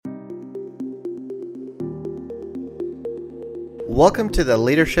Welcome to the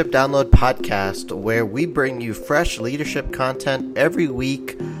Leadership Download Podcast, where we bring you fresh leadership content every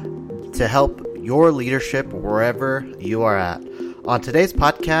week to help your leadership wherever you are at. On today's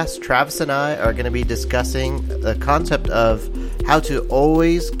podcast, Travis and I are going to be discussing the concept of how to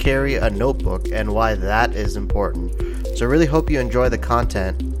always carry a notebook and why that is important. So I really hope you enjoy the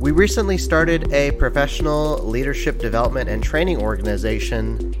content. We recently started a professional leadership development and training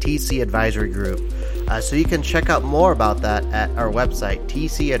organization, TC Advisory Group. So you can check out more about that at our website,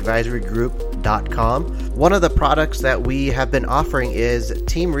 tcadvisorygroup.com. One of the products that we have been offering is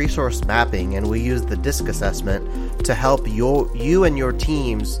team resource mapping, and we use the DISC assessment to help you and your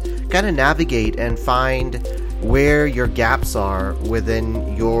teams kind of navigate and find where your gaps are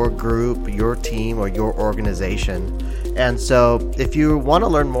within your group, your team, or your organization. And so if you want to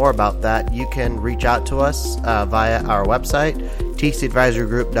learn more about that, you can reach out to us via our website,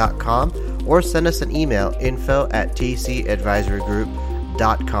 tcadvisorygroup.com, or send us an email,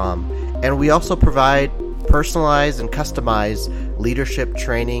 info@tcadvisorygroup.com. And we also provide personalized and customized leadership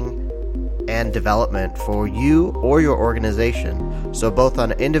training and development for you or your organization. So both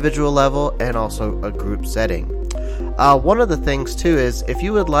on an individual level and also a group setting. One of the things too is if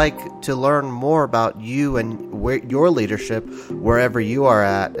you would like to learn more about you and your leadership wherever you are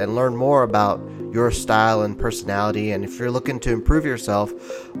at, and learn more about your style and personality, and if you're looking to improve yourself,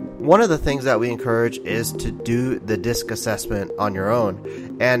 one of the things that we encourage is to do the DISC assessment on your own.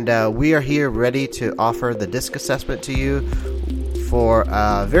 And we are here ready to offer the DISC assessment to you for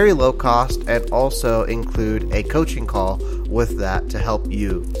very low cost, and also include a coaching call with that to help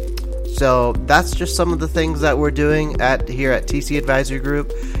you. So that's just some of the things that we're doing here at TC Advisory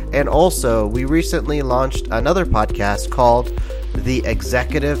Group. And also, we recently launched another podcast called the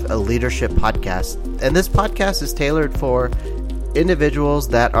Executive Leadership Podcast. And this podcast is tailored for individuals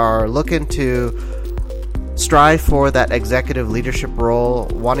that are looking to strive for that executive leadership role,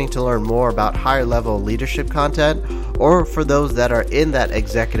 wanting to learn more about higher level leadership content, or for those that are in that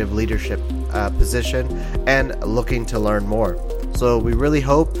executive leadership position and looking to learn more. So we really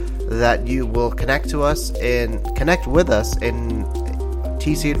hope that you will connect with us in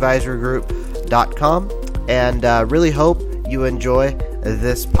tcadvisorygroup.com, and really hope you enjoy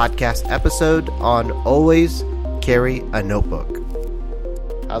this podcast episode on Always Carry a Notebook.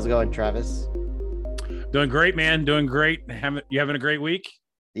 How's it going, Travis? Doing great, man. Doing great. You having a great week?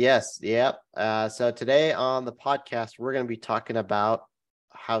 Yes. Yep. So today on the podcast, we're going to be talking about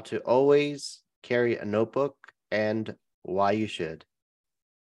how to always carry a notebook and why you should.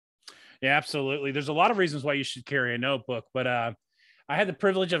 Yeah, absolutely. There's a lot of reasons why you should carry a notebook, but I had the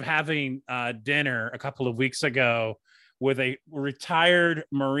privilege of having dinner a couple of weeks ago with a retired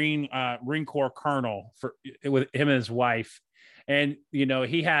Marine Corps colonel with him and his wife. And, you know,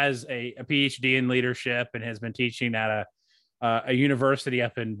 he has a PhD in leadership and has been teaching at a university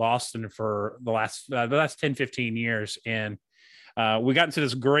up in Boston for the last 10, 15 years. And we got into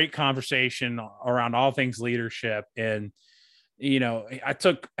this great conversation around all things leadership. And, you know,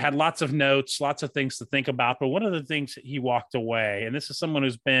 had lots of notes, lots of things to think about. But one of the things he walked away, and this is someone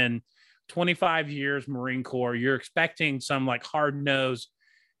who's been 25 years Marine Corps, you're expecting some like hard-nosed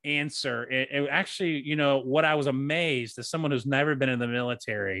answer. It actually, you know, what I was amazed as someone who's never been in the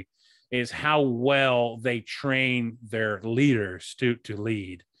military is how well they train their leaders to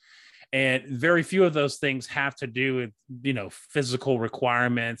lead. And very few of those things have to do with, you know, physical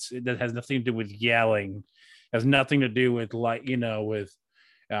requirements. That has nothing to do with yelling, has nothing to do with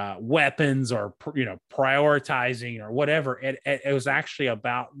weapons or, you know, prioritizing or whatever. It was actually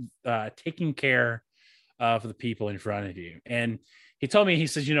about taking care of the people in front of you. And he told me, he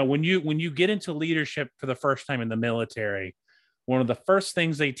says, you know, when you get into leadership for the first time in the military, one of the first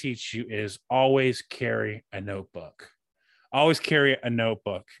things they teach you is always carry a notebook. Always carry a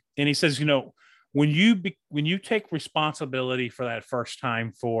notebook. And he says, you know, when you take responsibility for that first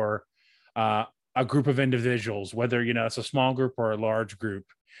time for a group of individuals, whether, you know, it's a small group or a large group,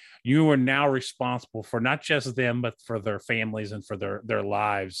 you are now responsible for not just them, but for their families and for their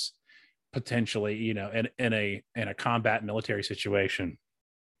lives, potentially, you know, in a combat military situation.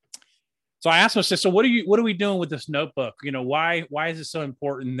 So I asked him, so what are we doing with this notebook? You know, why is it so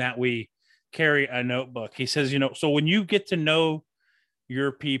important that we carry a notebook? He says, you know, so when you get to know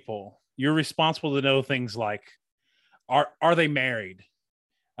your people, you're responsible to know things like, are they married?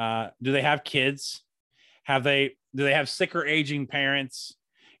 Do they have kids? Do they have sick or aging parents?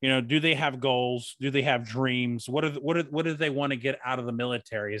 You know, do they have goals? Do they have dreams? What do they want to get out of the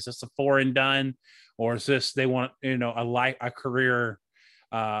military? Is this a for and done, or is this they want, you know, a career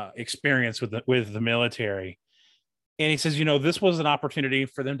experience with the military? And he says, you know, this was an opportunity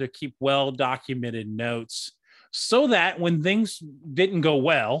for them to keep well documented notes so that when things didn't go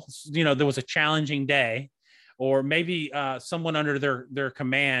well, there was a challenging day, or maybe someone under their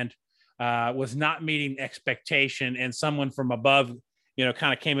command was not meeting expectation, and someone from above,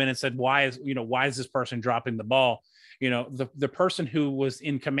 kind of came in and said, why is this person dropping the ball? The person who was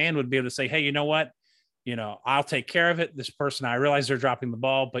in command would be able to say, hey, you know what? I'll take care of it. This person, I realize they're dropping the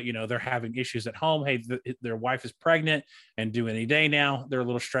ball, but they're having issues at home. Hey, their wife is pregnant and due any day now. They're a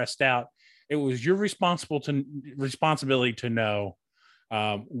little stressed out. It was your responsibility to know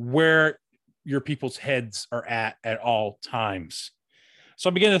where your people's heads are at all times. So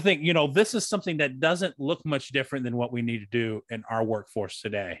I began to think, this is something that doesn't look much different than what we need to do in our workforce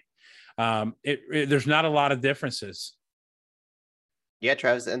today. There's not a lot of differences. Yeah,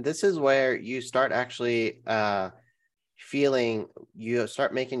 Travis, and this is where you start actually you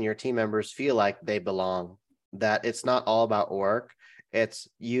start making your team members feel like they belong, that it's not all about work. It's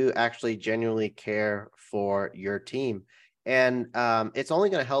you actually genuinely care for your team. And it's only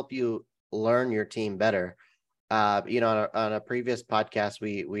going to help you learn your team better. On a previous podcast,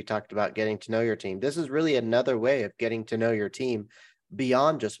 we talked about getting to know your team. This is really another way of getting to know your team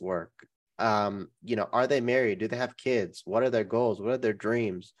beyond just work. Are they married? Do they have kids? What are their goals? What are their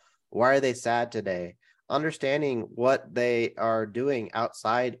dreams? Why are they sad today? Understanding what they are doing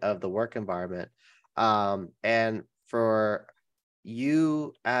outside of the work environment. And for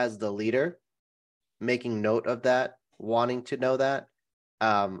you as the leader, making note of that, wanting to know that.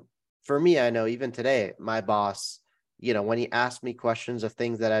 For me, I know even today, my boss, when he asked me questions of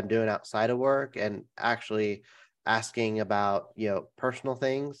things that I'm doing outside of work and actually asking about, personal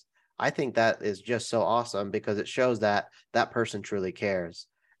things, I think that is just so awesome, because it shows that that person truly cares.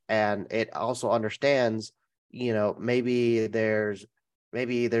 And it also understands, maybe there's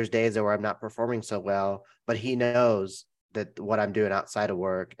days where I'm not performing so well, but he knows that what I'm doing outside of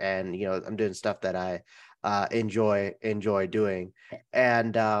work, and, I'm doing stuff that I enjoy doing.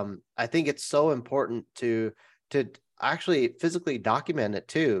 And I think it's so important to actually physically document it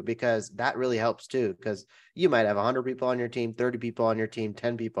too, because that really helps too, because you might have 100 people on your team, 30 people on your team,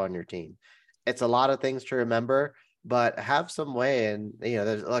 10 people on your team. It's a lot of things to remember, but have some way. And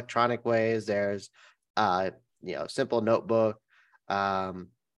there's electronic ways, there's simple notebook.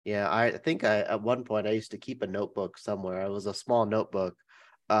 I think at one point I used to keep a notebook somewhere. It was a small notebook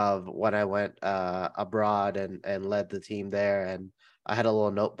of when I went abroad and led the team there, and I had a little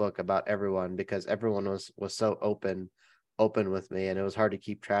notebook about everyone, because everyone was so open with me, and it was hard to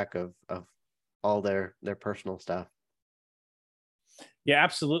keep track of all their personal stuff. Yeah,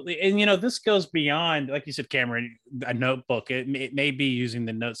 absolutely. And this goes beyond, like you said, Cameron, a notebook. It may be using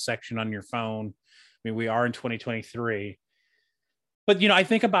the notes section on your phone. I mean, we are in 2023. But I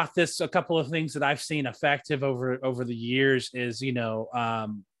think about this. A couple of things that I've seen effective over the years is,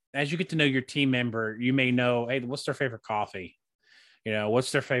 as you get to know your team member, you may know, hey, what's their favorite coffee?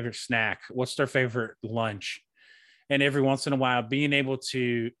 What's their favorite snack? What's their favorite lunch? And every once in a while, being able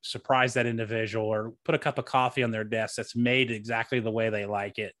to surprise that individual, or put a cup of coffee on their desk that's made exactly the way they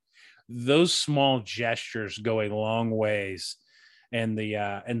like it. Those small gestures go a long ways in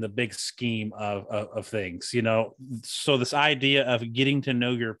the big scheme of things. So this idea of getting to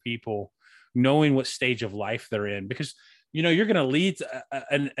know your people, knowing what stage of life they're in, because you're going to lead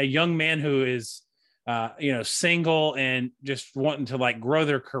a young man who is single and just wanting to grow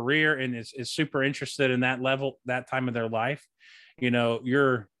their career, and is super interested in that level, that time of their life.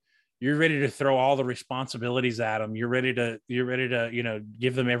 You're ready to throw all the responsibilities at them. You're ready to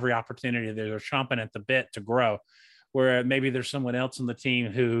give them every opportunity. They're chomping at the bit to grow. Where maybe there's someone else on the team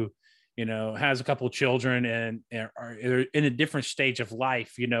who, has a couple of children and are in a different stage of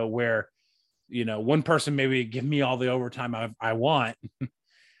life, where, one person maybe give me all the overtime I want.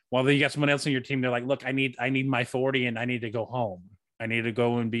 Well, then you got someone else on your team. They're like, look, I need my 40 and I need to go home. I need to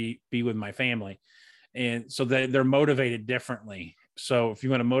go and be with my family. And so they're motivated differently. So if you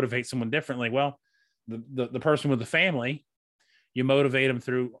want to motivate someone differently, well, the person with the family, you motivate them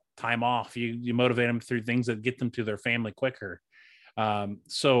through time off. You motivate them through things that get them to their family quicker.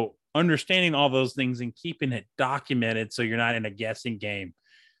 So understanding all those things and keeping it documented, so you're not in a guessing game,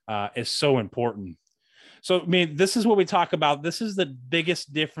 is so important. So, I mean, this is what we talk about. This is the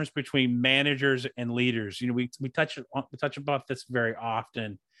biggest difference between managers and leaders. We touch about this very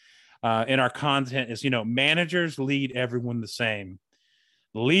often in our content. Is managers lead everyone the same.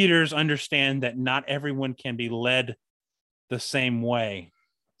 Leaders understand that not everyone can be led the same way.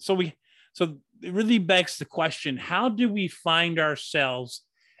 So it really begs the question: how do we find ourselves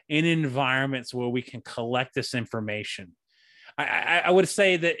in environments where we can collect this information? I would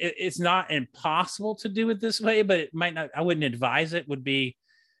say that it's not impossible to do it this way, but it might not. I wouldn't advise it. Would be,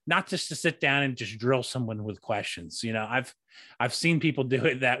 not just to sit down and just drill someone with questions. You know, I've seen people do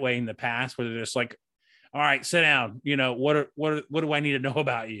it that way in the past, where they're just like, all right, sit down. You know, what do I need to know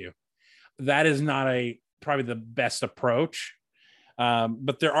about you? That is not probably the best approach.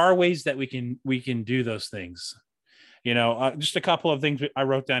 But there are ways that we can do those things. You know, just a couple of things I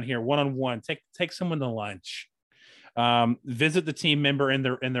wrote down here. One-on-one, take someone to lunch. Visit the team member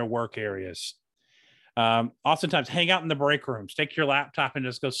in their work areas. Oftentimes hang out in the break rooms. Take your laptop and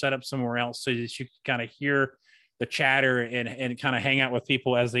just go set up somewhere else so that you can kind of hear the chatter and kind of hang out with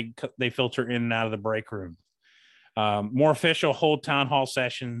people as they filter in and out of the break room. More official, hold town hall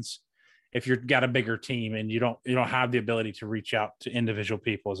sessions if you've got a bigger team and you don't have the ability to reach out to individual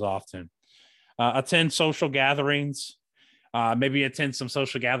people as often. Attend social gatherings. Maybe attend some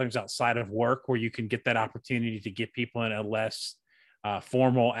social gatherings outside of work where you can get that opportunity to get people in a less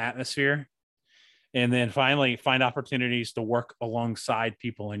formal atmosphere. And then finally, find opportunities to work alongside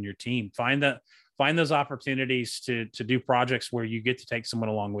people in your team. Find those opportunities to do projects where you get to take someone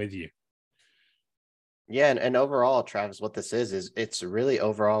along with you. Yeah, and overall, Travis, what this is it's really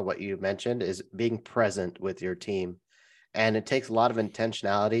overall what you mentioned is being present with your team. And it takes a lot of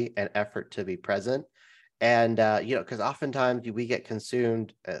intentionality and effort to be present. And, because oftentimes we get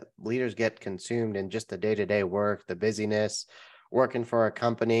consumed, leaders get consumed in just the day-to-day work, the busyness, working for a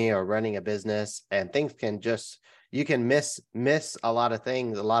company or running a business, and things you can miss a lot of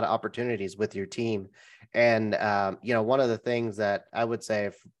things, a lot of opportunities with your team. And, one of the things that I would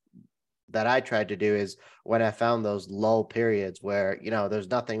say that I tried to do is when I found those lull periods where, there's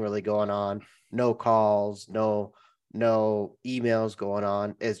nothing really going on, no calls, no emails going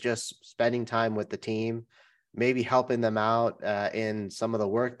on, is just spending time with the team, maybe helping them out in some of the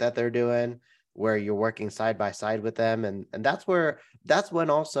work that they're doing, where you're working side by side with them. And that's when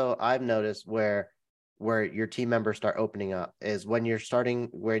also I've noticed where your team members start opening up, is when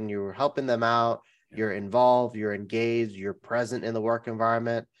you're helping them out, you're involved, you're engaged, you're present in the work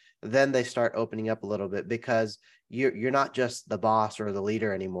environment, then they start opening up a little bit, because you're not just the boss or the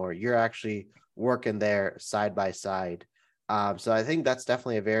leader anymore. You're actually working there side by side. So I think that's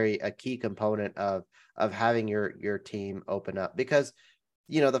definitely a key component of having your team open up, because,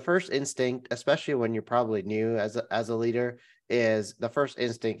 the first instinct, especially when you're probably new as a leader, is the first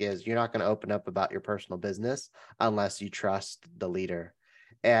instinct is you're not going to open up about your personal business unless you trust the leader.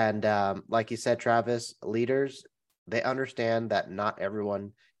 And like you said, Travis, leaders, they understand that not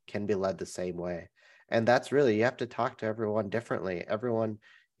everyone can be led the same way. And that's really, you have to talk to everyone differently.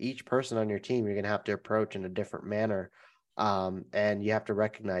 Each person on your team, you're going to have to approach in a different manner. And you have to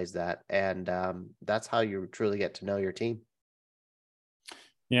recognize that. And that's how you truly get to know your team.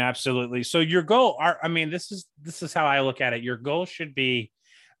 Yeah, absolutely. So your goal, this is how I look at it. Your goal should be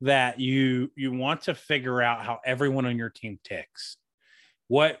that you want to figure out how everyone on your team ticks.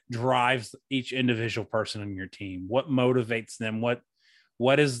 What drives each individual person on your team? What motivates them?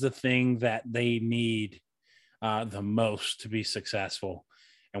 What is the thing that they need the most to be successful?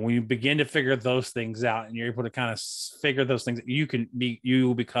 And when you begin to figure those things out and you're able to kind of figure those things, you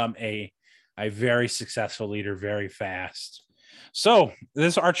will become a very successful leader very fast. So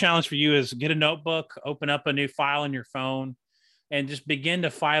this, our challenge for you, is get a notebook, open up a new file on your phone, and just begin to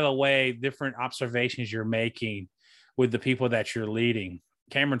file away different observations you're making with the people that you're leading.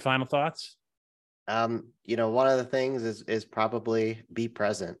 Cameron, final thoughts? One of the things is probably be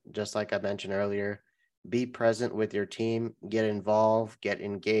present. Just like I mentioned earlier, be present with your team, get involved, get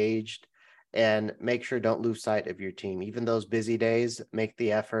engaged, and make sure don't lose sight of your team. Even those busy days, make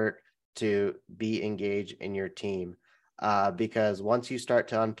the effort to be engaged in your team. Because once you start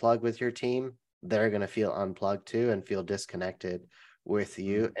to unplug with your team, they're going to feel unplugged too and feel disconnected with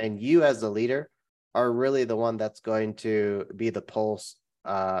you. And you as the leader are really the one that's going to be the pulse,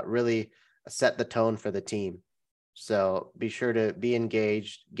 really set the tone for the team. So be sure to be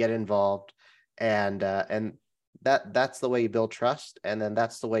engaged, get involved, and that's the way you build trust. And then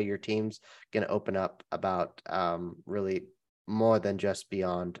that's the way your team's going to open up about really more than just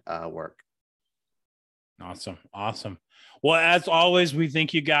beyond work. Awesome. Well, as always, we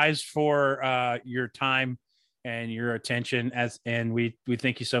thank you guys for your time and your attention, and we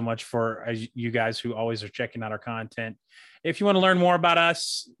thank you so much for you guys who always are checking out our content. If you want to learn more about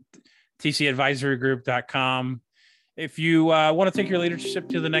us, tcadvisorygroup.com. If you want to take your leadership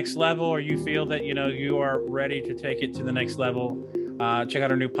to the next level, or you feel that you are ready to take it to the next level, check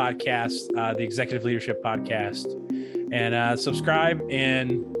out our new podcast, the Executive Leadership Podcast, and subscribe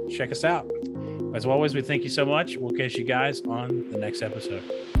and check us out. As always, we thank you so much. We'll catch you guys on the next episode.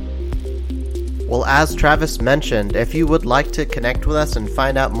 Well, as Travis mentioned, if you would like to connect with us and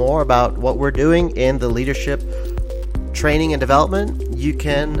find out more about what we're doing in the leadership training and development, you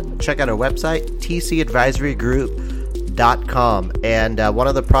can check out our website, tcadvisorygroup.com. And one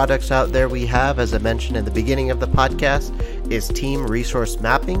of the products out there we have, as I mentioned in the beginning of the podcast, is team resource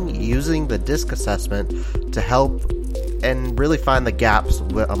mapping, using the DISC assessment to help and really find the gaps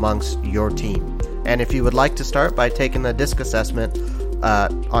amongst your team. And if you would like to start by taking the DISC assessment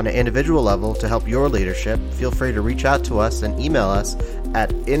on an individual level to help your leadership, feel free to reach out to us and email us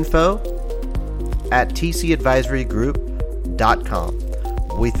at info@tcadvisorygroup.com.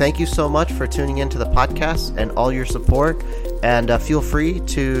 We thank you so much for tuning into the podcast and all your support, and feel free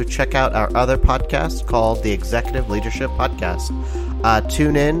to check out our other podcast called the Executive Leadership Podcast.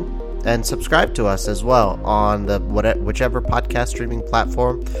 Tune in and subscribe to us as well on the whichever podcast streaming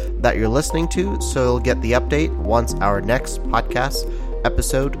platform that you're listening to, so you'll get the update once our next podcast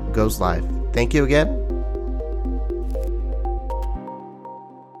episode goes live. Thank you again,